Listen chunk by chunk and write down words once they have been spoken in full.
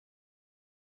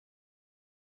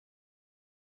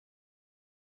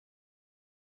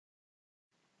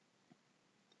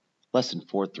Lesson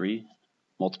 4.3,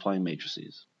 multiplying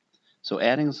matrices. So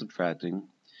adding and subtracting and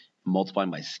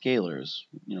multiplying by scalars,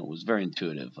 was very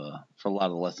intuitive. For a lot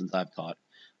of the lessons I've taught,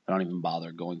 I don't even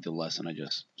bother going through the lesson. I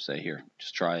just say, here,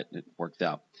 just try it. It worked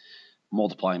out.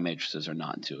 Multiplying matrices are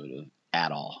not intuitive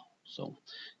at all. So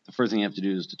the first thing you have to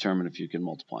do is determine if you can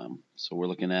multiply them. So we're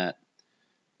looking at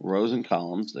rows and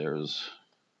columns. There's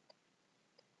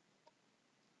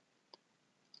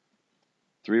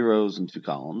 3 rows and 2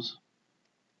 columns.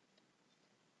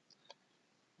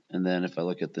 And then if I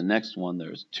look at the next one,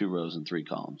 there's 2 rows and 3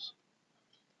 columns.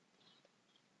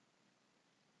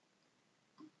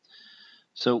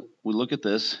 So we look at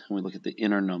this and we look at the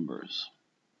inner numbers.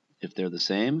 If they're the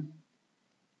same,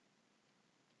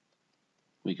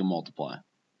 we can multiply.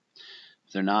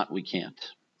 If they're not, we can't.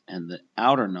 And the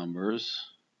outer numbers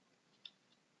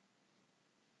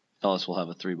tell us we'll have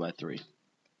a 3 by 3.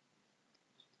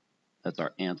 That's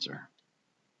our answer.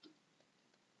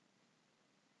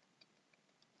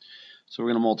 So we're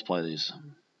going to multiply these.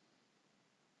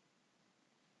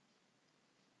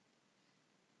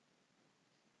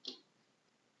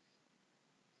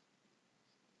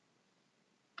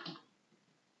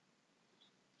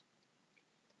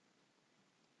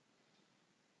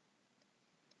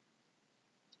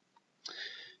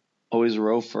 Always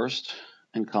row first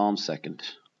and column second.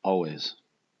 Always.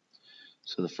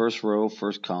 So the first row,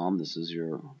 first column, this is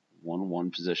your 1,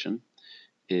 1 position,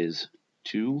 is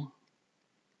 2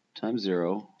 times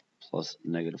 0 plus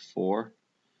negative 4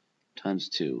 times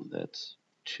 2. That's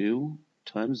 2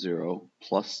 times 0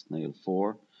 plus negative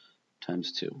 4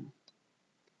 times 2.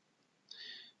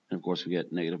 And of course we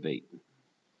get negative 8.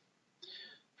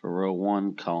 For row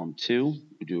 1, column 2,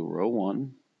 we do row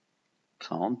 1,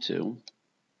 column 2.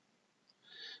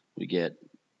 We get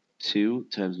 2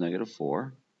 times negative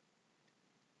 4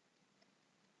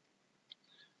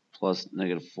 plus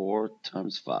negative 4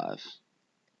 times 5.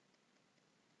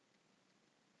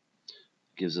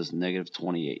 Gives us negative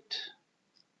 28.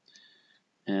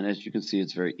 And as you can see,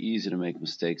 it's very easy to make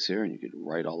mistakes here, and you could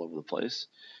write all over the place.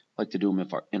 I like to do them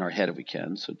in our head if we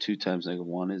can. So 2 times negative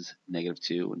 1 is negative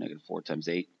 2, and negative 4 times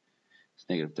 8 is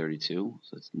negative 32,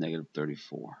 so it's negative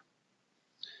 34.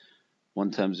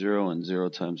 1 times 0 and 0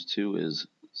 times 2 is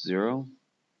 0.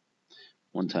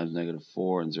 1 times negative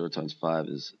 4 and 0 times 5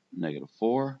 is negative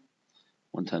 4.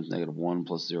 1 times negative 1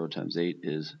 plus 0 times 8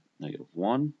 is negative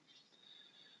 1.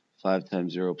 5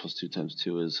 times 0 plus 2 times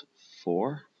 2 is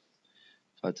 4.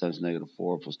 5 times negative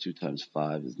 4 plus 2 times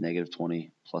 5 is negative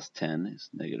 20 plus 10 is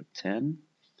negative 10.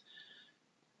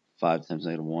 5 times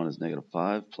negative 1 is negative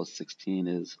 5 plus 16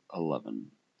 is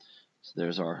 11. So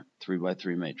there's our 3 by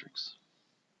 3 matrix.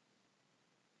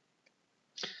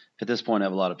 At this point, I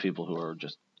have a lot of people who are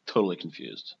just totally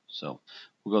confused. So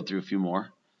we'll go through a few more.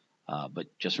 But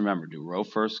just remember, do row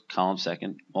first, column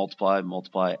second, multiply,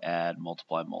 multiply, add,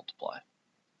 multiply, multiply.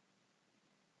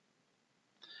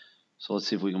 So let's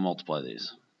see if we can multiply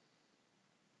these.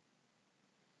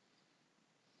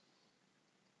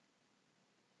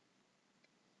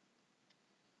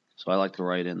 So I like to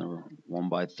write in the 1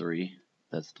 by 3.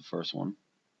 That's the first one.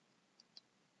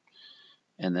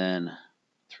 And then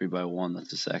 3 by 1,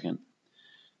 that's the second.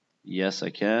 Yes, I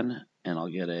can, and I'll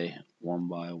get a 1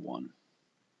 by 1.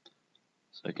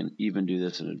 So I can even do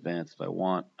this in advance if I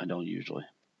want. I don't usually.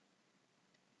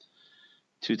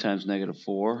 2 times negative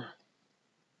 4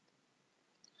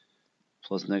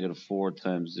 plus negative 4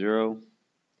 times 0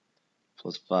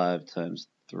 plus 5 times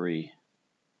 3.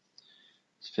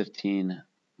 It's 15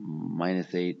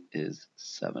 minus 8 is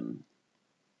 7.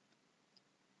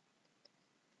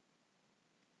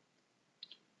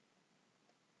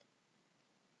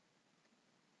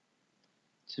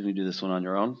 See if we do this one on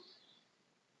your own.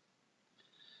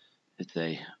 It's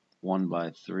a 1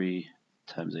 by 3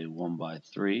 times a 1 by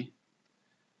 3.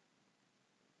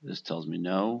 This tells me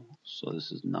no, so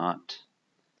this is not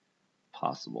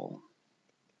possible.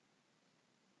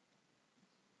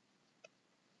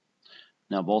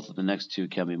 Now both of the next two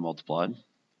can be multiplied.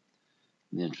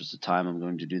 In the interest of time, I'm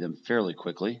going to do them fairly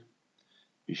quickly.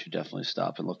 You should definitely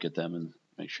stop and look at them and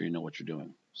make sure you know what you're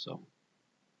doing. So,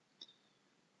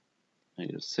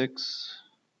 negative 6,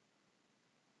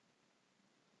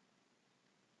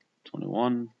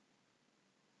 21,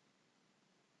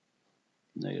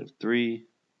 negative 3,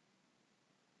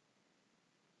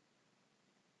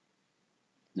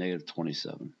 negative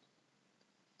 27.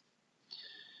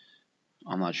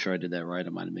 I'm not sure I did that right. I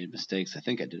might have made mistakes. I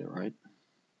think I did it right.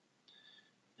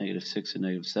 Negative 6 and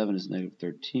negative 7 is negative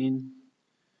 13.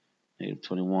 Negative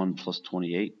 21 plus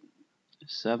 28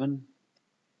 is 7.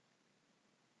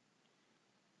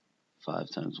 5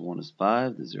 times 1 is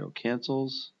 5. The 0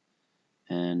 cancels.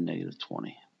 And negative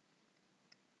 20.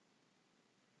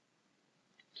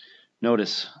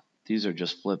 Notice these are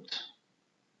just flipped.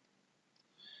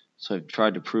 So I've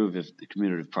tried to prove if the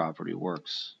commutative property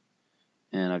works,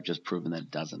 and I've just proven that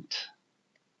it doesn't.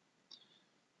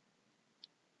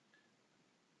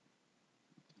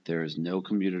 There is no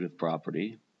commutative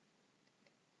property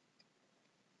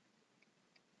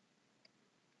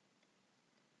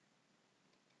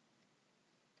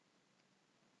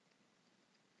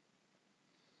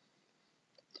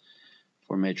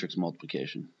for matrix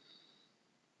multiplication.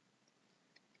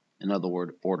 In other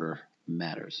words, order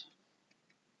matters.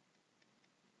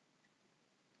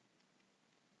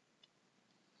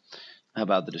 How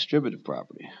about the distributive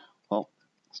property? Well,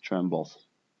 let's try them both.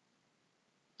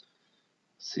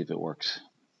 See if it works.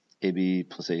 AB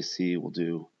plus AC will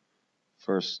do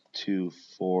first 2,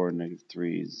 4, negative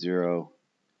 3, 0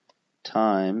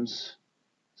 times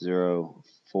 0,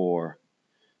 4,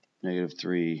 negative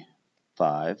 3,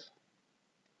 5.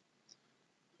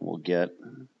 We'll get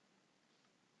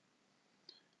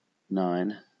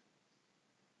 9,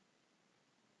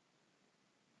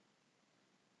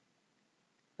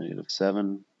 negative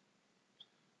 7,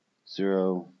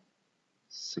 0,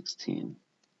 16.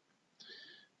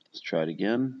 Let's try it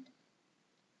again.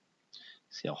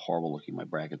 See how horrible looking my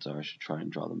brackets are. I should try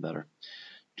and draw them better.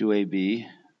 Do AB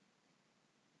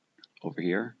over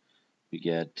here. We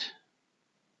get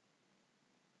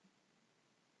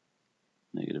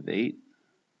negative 8,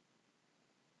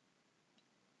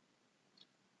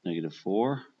 negative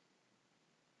 4,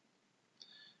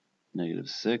 negative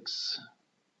 6,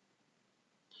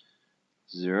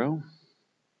 0.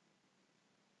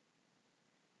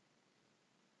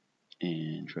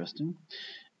 Interesting.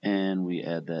 And we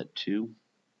add that to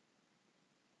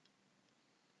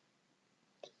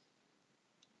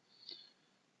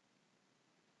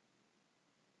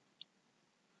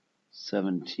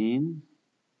 17.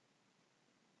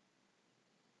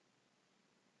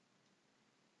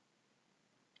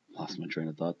 Lost my train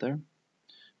of thought there.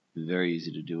 Very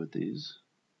easy to do with these.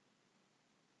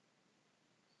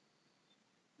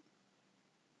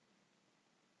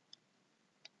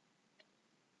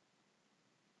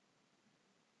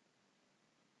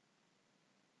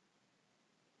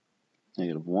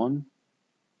 Negative 1,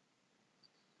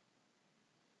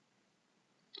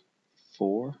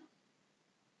 4,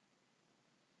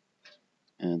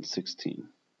 and 16.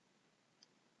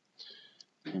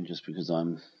 And just because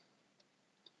I'm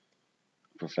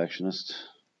a perfectionist,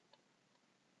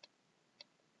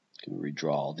 I can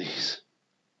redraw all these.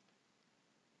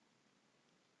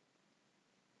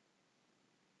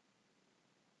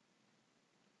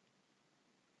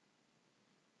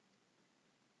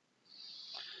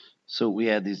 So we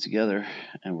add these together,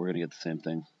 and we're going to get the same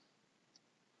thing.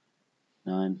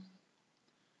 9,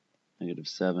 negative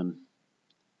 7,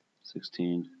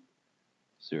 16,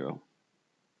 0.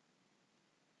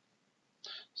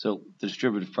 So the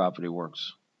distributive property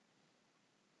works.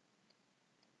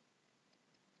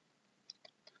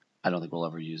 I don't think we'll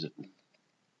ever use it.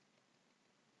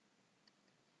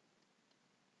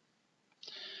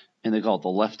 And they call it the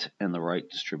left and the right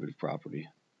distributive property.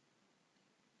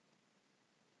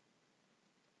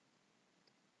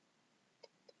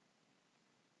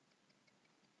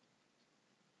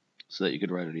 So that you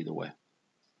could write it either way.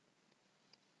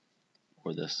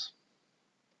 Or this.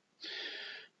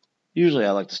 Usually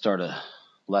I like to start a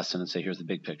lesson and say, here's the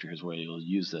big picture, here's where you'll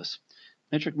use this.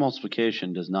 Matrix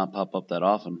multiplication does not pop up that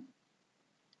often,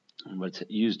 but it's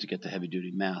used to get to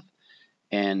heavy-duty math.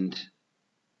 And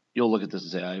you'll look at this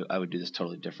and say, I would do this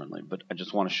totally differently, but I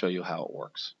just want to show you how it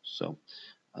works. So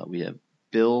we have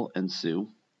Bill and Sue.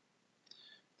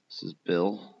 This is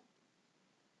Bill,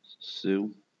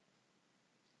 Sue.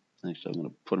 Actually, I'm going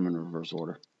to put them in reverse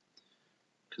order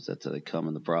because that's how they come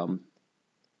in the problem.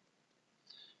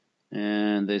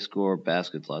 And they score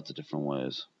baskets lots of different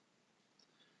ways.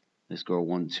 They score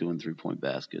 1, 2, and 3-point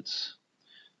baskets.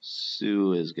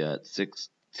 Sue has got 6,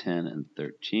 10, and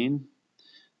 13.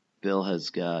 Bill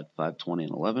has got 5, 20,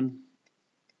 and 11.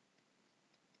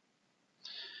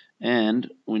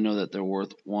 And we know that they're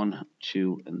worth 1,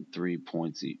 2, and 3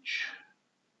 points each.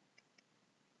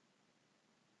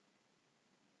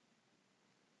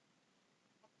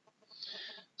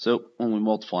 So when we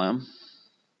multiply them,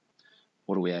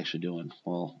 what are we actually doing?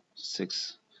 Well,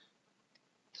 6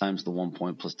 times the 1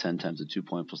 point plus 10 times the 2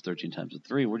 point plus 13 times the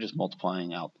 3, we're just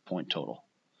multiplying out the point total.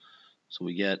 So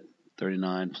we get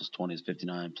 39 plus 20 is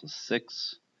 59 plus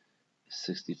 6 is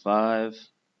 65.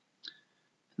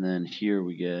 And then here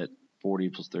we get 40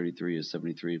 plus 33 is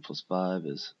 73 plus 5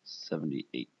 is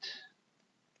 78.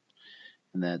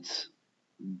 And that's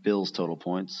Bill's total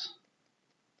points.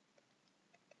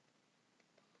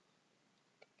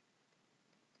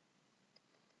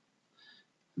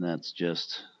 And that's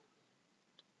just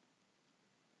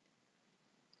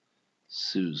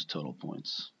Sue's total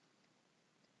points.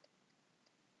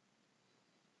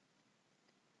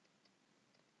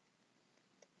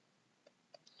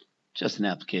 Just an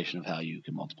application of how you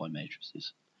can multiply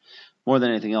matrices. More than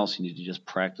anything else, you need to just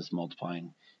practice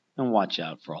multiplying and watch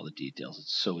out for all the details.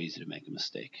 It's so easy to make a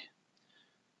mistake.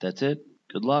 That's it.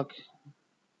 Good luck.